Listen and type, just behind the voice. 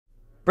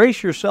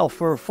Brace yourself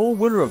for a full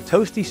winter of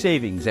toasty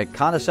savings at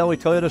Conicelli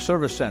Toyota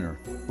Service Center,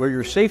 where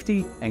your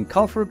safety and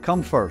comfort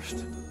come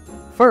first.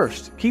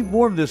 First, keep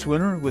warm this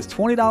winter with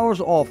 $20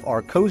 off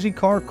our Cozy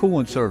Car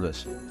Coolant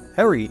service.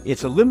 Hurry,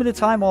 it's a limited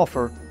time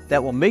offer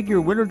that will make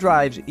your winter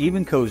drives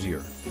even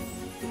cozier.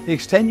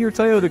 Extend your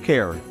Toyota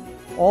care,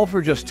 all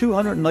for just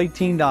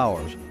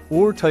 $219,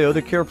 or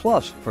Toyota Care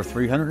Plus for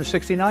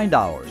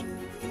 $369.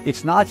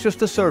 It's not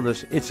just a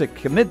service, it's a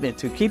commitment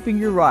to keeping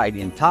your ride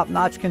in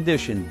top-notch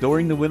condition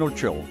during the winter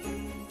chill.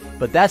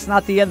 But that's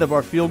not the end of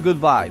our feel-good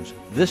vibes.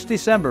 This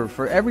December,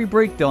 for every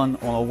break done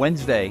on a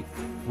Wednesday,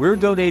 we're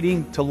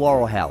donating to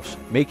Laurel House,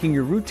 making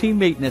your routine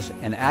maintenance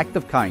an act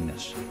of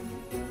kindness.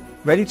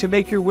 Ready to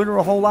make your winter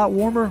a whole lot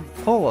warmer?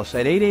 Call us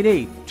at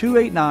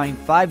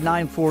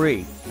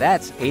 888-289-5948.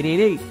 That's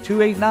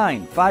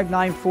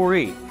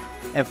 888-289-5948.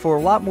 And for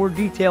a lot more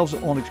details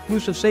on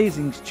exclusive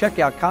savings, check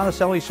out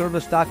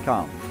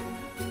ConicelliService.com.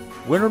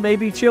 Winter may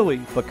be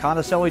chilly, but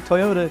Conicelli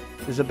Toyota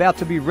is about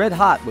to be red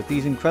hot with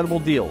these incredible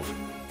deals.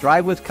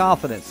 Drive with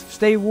confidence,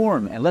 stay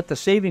warm, and let the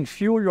savings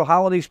fuel your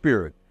holiday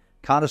spirit.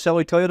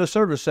 Conicelli Toyota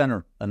Service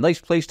Center, a nice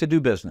place to do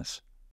business.